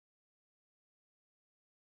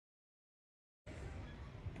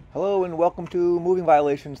Hello and welcome to Moving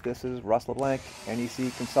Violations. This is Russ LeBlanc,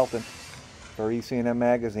 NEC consultant for EC&M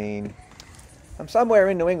Magazine. I'm somewhere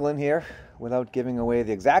in New England here. Without giving away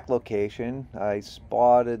the exact location, I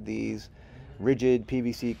spotted these rigid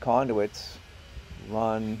PVC conduits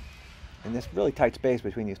run in this really tight space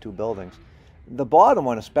between these two buildings. The bottom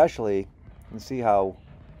one especially, you can see how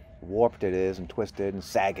warped it is and twisted and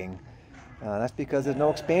sagging. That's because there's no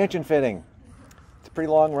expansion fitting. It's a pretty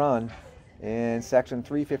long run. And section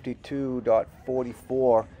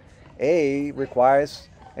 352.44A requires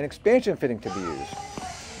an expansion fitting to be used.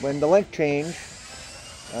 When the length change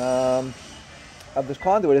of this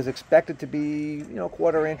conduit is expected to be, a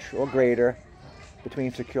quarter inch or greater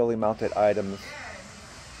between securely mounted items.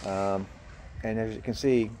 And as you can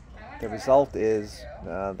see, the result is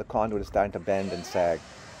the conduit is starting to bend and sag.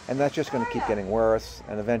 And that's just going to keep getting worse,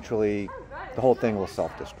 and eventually the whole thing will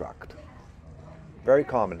self-destruct. Very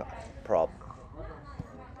common problem.